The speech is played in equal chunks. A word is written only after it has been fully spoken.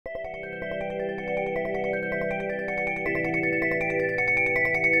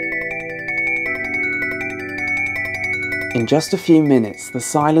In just a few minutes, the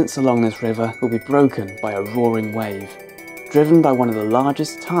silence along this river will be broken by a roaring wave, driven by one of the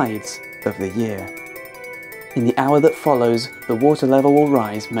largest tides of the year. In the hour that follows, the water level will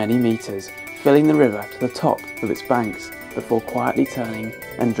rise many metres, filling the river to the top of its banks, before quietly turning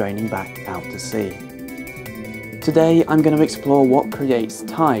and draining back out to sea. Today I'm going to explore what creates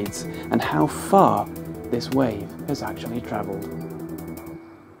tides and how far this wave has actually travelled.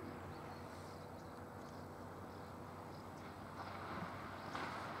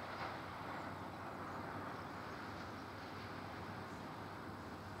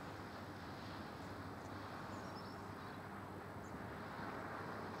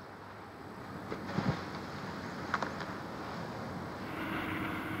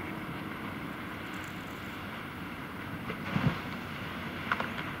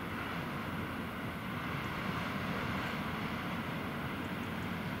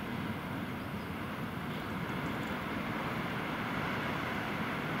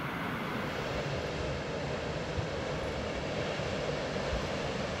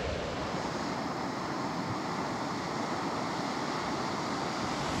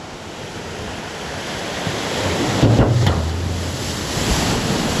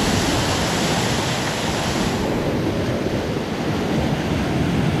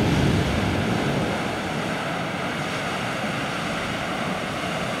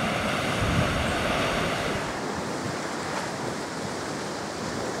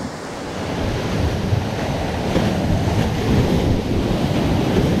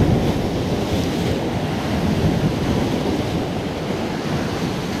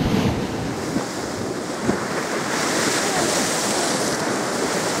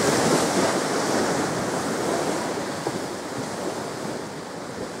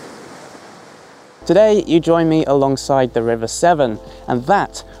 Today you join me alongside the River Severn, and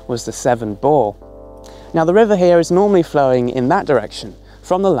that was the Severn Bore. Now the river here is normally flowing in that direction,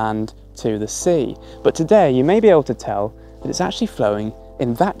 from the land to the sea, but today you may be able to tell that it's actually flowing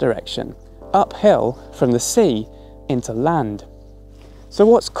in that direction, uphill from the sea into land. So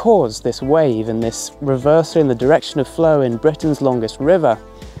what's caused this wave and this reversal in the direction of flow in Britain's longest river?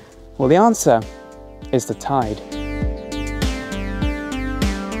 Well, the answer is the tide.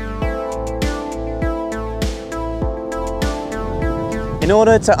 In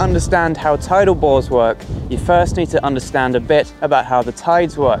order to understand how tidal bores work, you first need to understand a bit about how the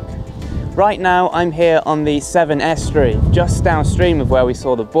tides work. Right now I'm here on the Severn estuary, just downstream of where we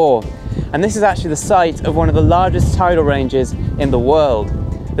saw the bore. And this is actually the site of one of the largest tidal ranges in the world.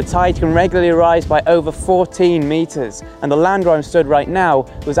 The tide can regularly rise by over 14 metres, and the land where I'm stood right now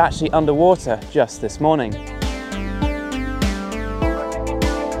was actually underwater just this morning.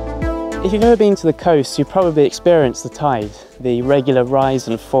 If you've ever been to the coast, you've probably experienced the tide, the regular rise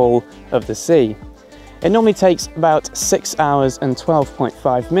and fall of the sea. It normally takes about 6 hours and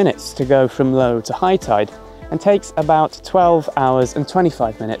 12.5 minutes to go from low to high tide, and takes about 12 hours and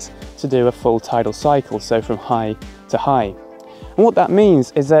 25 minutes to do a full tidal cycle, so from high to high. And what that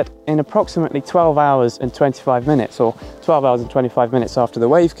means is that in approximately 12 hours and 25 minutes, or 12 hours and 25 minutes after the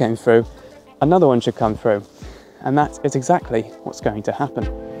wave came through, another one should come through. And that is exactly what's going to happen.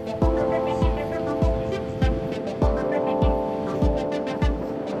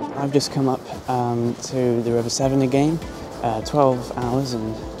 I've just come up to the River Severn again, 12 hours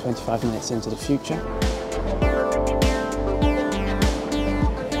and 25 minutes into the future.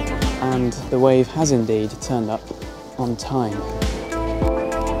 And the wave has indeed turned up on time.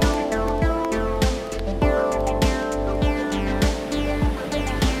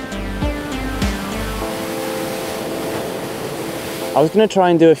 I was going to try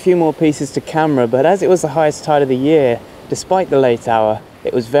and do a few more pieces to camera, but as it was the highest tide of the year, despite the late hour,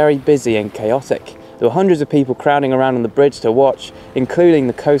 it was very busy and chaotic. There were hundreds of people crowding around on the bridge to watch, including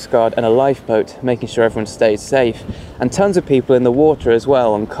the Coast Guard and a lifeboat, making sure everyone stayed safe, and tons of people in the water as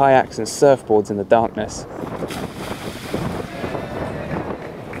well, on kayaks and surfboards in the darkness.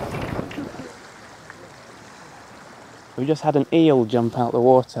 We just had an eel jump out the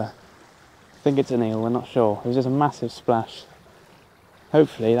water. I think it's an eel, we're not sure. It was just a massive splash.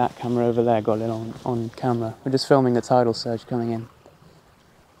 Hopefully that camera over there got it on camera. We're just filming the tidal surge coming in.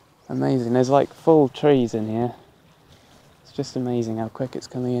 Amazing, there's like full trees in here. It's just amazing how quick it's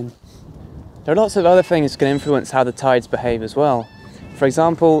coming in. There are lots of other things that can influence how the tides behave as well. For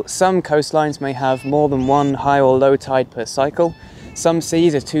example, some coastlines may have more than one high or low tide per cycle. Some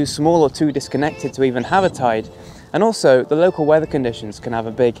seas are too small or too disconnected to even have a tide. And also, the local weather conditions can have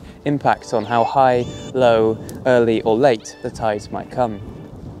a big impact on how high, low, early or late the tides might come.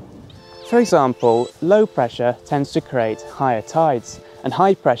 For example, low pressure tends to create higher tides, and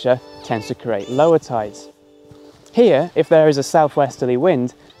high pressure tends to create lower tides. Here, if there is a southwesterly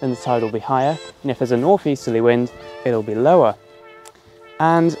wind, then the tide will be higher, and if there's a northeasterly wind, it'll be lower.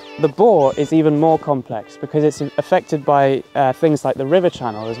 And the bore is even more complex because it's affected by things like the river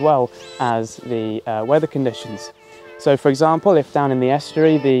channel as well as the weather conditions. So for example, if down in the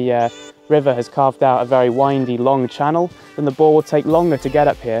estuary the river has carved out a very windy, long channel, then the bore will take longer to get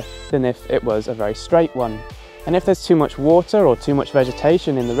up here than if it was a very straight one. And if there's too much water or too much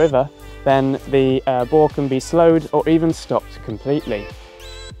vegetation in the river, then the bore can be slowed or even stopped completely.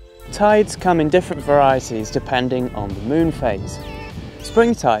 Tides come in different varieties depending on the moon phase.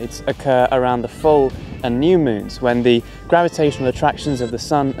 Spring tides occur around the full and new moons when the gravitational attractions of the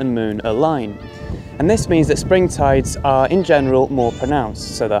sun and moon align. And this means that spring tides are in general more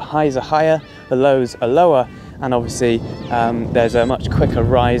pronounced, so the highs are higher, the lows are lower, and obviously there's a much quicker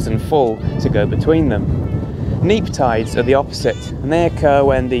rise and fall to go between them. Neap tides are the opposite, and they occur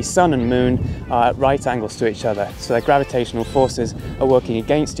when the sun and moon are at right angles to each other, so their gravitational forces are working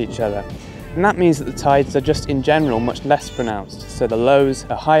against each other. And that means that the tides are just in general much less pronounced, so the lows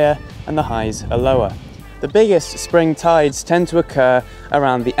are higher and the highs are lower. The biggest spring tides tend to occur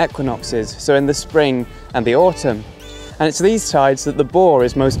around the equinoxes, so in the spring and the autumn. And it's these tides that the bore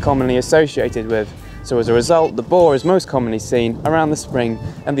is most commonly associated with, so as a result the bore is most commonly seen around the spring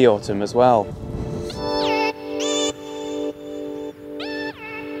and the autumn as well.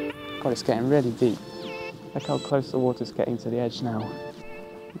 God, it's getting really deep. Look how close the water's getting to the edge now.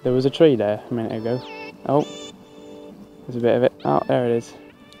 There was a tree there a minute ago. Oh, there's a bit of it. Oh, there it is.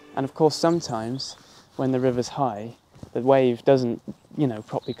 And of course sometimes when the river's high, the wave doesn't,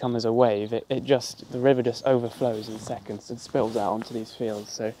 properly come as a wave. The river just overflows in seconds and spills out onto these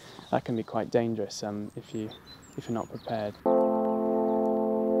fields. So that can be quite dangerous if you're not prepared.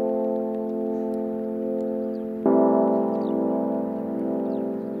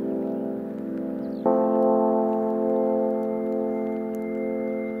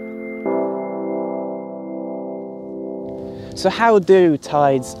 So how do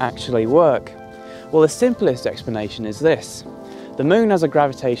tides actually work? Well, the simplest explanation is this. The moon has a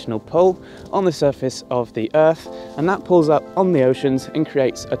gravitational pull on the surface of the Earth, and that pulls up on the oceans and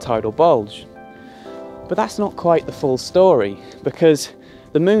creates a tidal bulge. But that's not quite the full story, because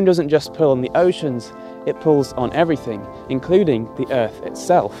the moon doesn't just pull on the oceans, it pulls on everything, including the Earth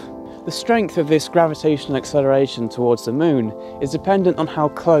itself. The strength of this gravitational acceleration towards the moon is dependent on how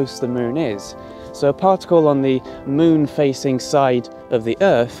close the moon is. So a particle on the moon-facing side of the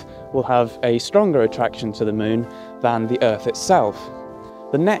Earth will have a stronger attraction to the moon than the Earth itself.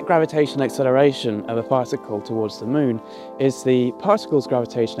 The net gravitational acceleration of a particle towards the moon is the particle's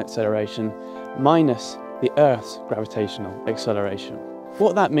gravitational acceleration minus the Earth's gravitational acceleration.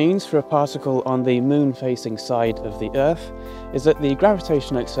 What that means for a particle on the moon-facing side of the Earth is that the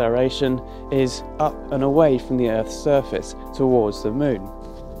gravitational acceleration is up and away from the Earth's surface towards the moon.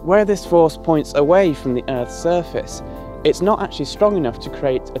 Where this force points away from the Earth's surface, it's not actually strong enough to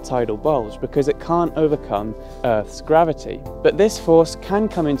create a tidal bulge because it can't overcome Earth's gravity. But this force can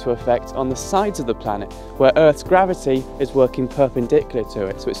come into effect on the sides of the planet where Earth's gravity is working perpendicular to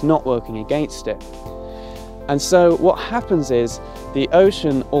it, so it's not working against it. And so what happens is the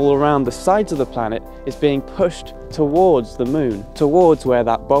ocean all around the sides of the planet is being pushed towards the moon, towards where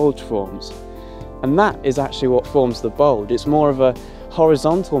that bulge forms. And that is actually what forms the bulge. It's more of a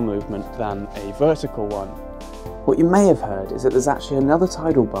horizontal movement than a vertical one. What you may have heard is that there's actually another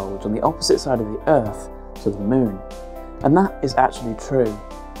tidal bulge on the opposite side of the Earth to the moon. And that is actually true,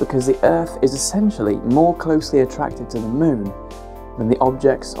 because the Earth is essentially more closely attracted to the moon than the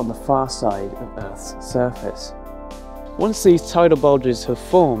objects on the far side of Earth's surface. Once these tidal bulges have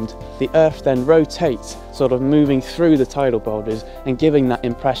formed, the Earth then rotates, sort of moving through the tidal bulges and giving that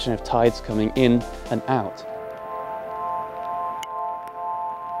impression of tides coming in and out.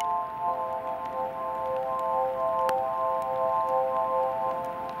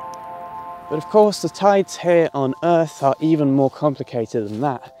 But of course the tides here on Earth are even more complicated than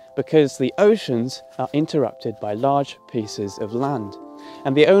that, because the oceans are interrupted by large pieces of land.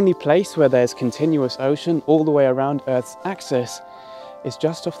 And the only place where there's continuous ocean all the way around Earth's axis is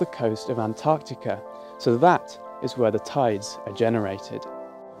just off the coast of Antarctica. So that is where the tides are generated.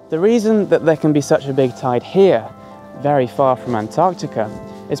 The reason that there can be such a big tide here, very far from Antarctica,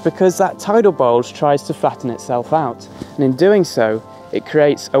 is because that tidal bulge tries to flatten itself out. And in doing so, it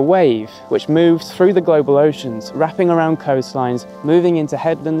creates a wave which moves through the global oceans, wrapping around coastlines, moving into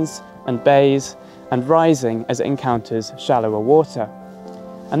headlands and bays, and rising as it encounters shallower water.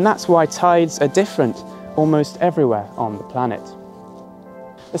 And that's why tides are different almost everywhere on the planet.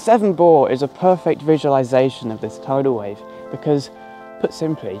 The Severn Bore is a perfect visualization of this tidal wave because, put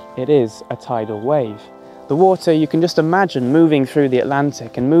simply, it is a tidal wave. The water, you can just imagine moving through the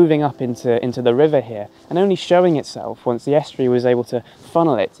Atlantic and moving up into the river here, and only showing itself once the estuary was able to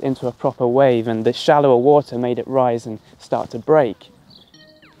funnel it into a proper wave and the shallower water made it rise and start to break.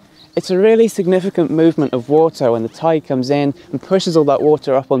 It's a really significant movement of water when the tide comes in and pushes all that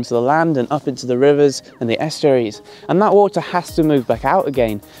water up onto the land and up into the rivers and the estuaries. And that water has to move back out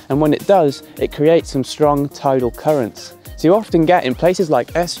again. And when it does, it creates some strong tidal currents. So you often get in places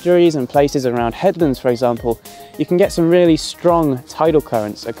like estuaries and places around headlands, for example, you can get some really strong tidal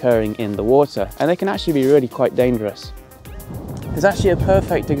currents occurring in the water. And they can actually be really quite dangerous. There's actually a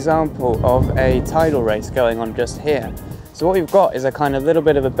perfect example of a tidal race going on just here. So what we've got is a kind of little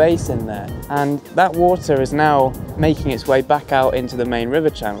bit of a basin there, and that water is now making its way back out into the main river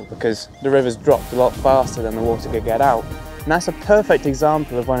channel because the river's dropped a lot faster than the water could get out. And that's a perfect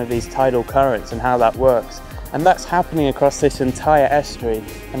example of one of these tidal currents and how that works. And that's happening across this entire estuary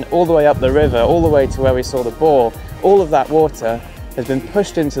and all the way up the river, all the way to where we saw the bore. All of that water has been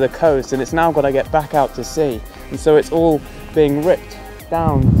pushed into the coast and it's now got to get back out to sea. And so it's all being ripped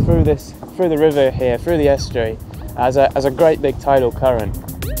down through the river here, through the estuary, as a great big tidal current.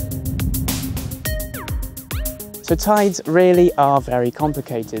 So tides really are very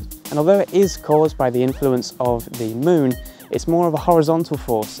complicated, and although it is caused by the influence of the moon, it's more of a horizontal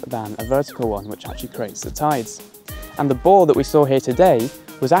force than a vertical one which actually creates the tides. And the bore that we saw here today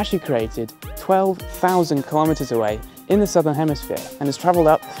was actually created 12,000 kilometers away in the southern hemisphere and has travelled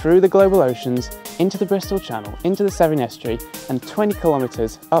up through the global oceans into the Bristol Channel, into the Severn estuary, and 20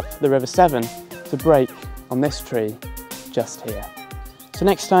 kilometers up the River Severn to break on this tree just here. So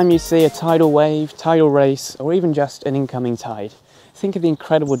next time you see a tidal wave, tidal race, or even just an incoming tide, think of the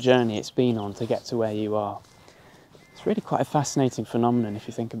incredible journey it's been on to get to where you are. It's really quite a fascinating phenomenon if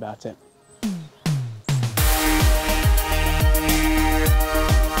you think about it.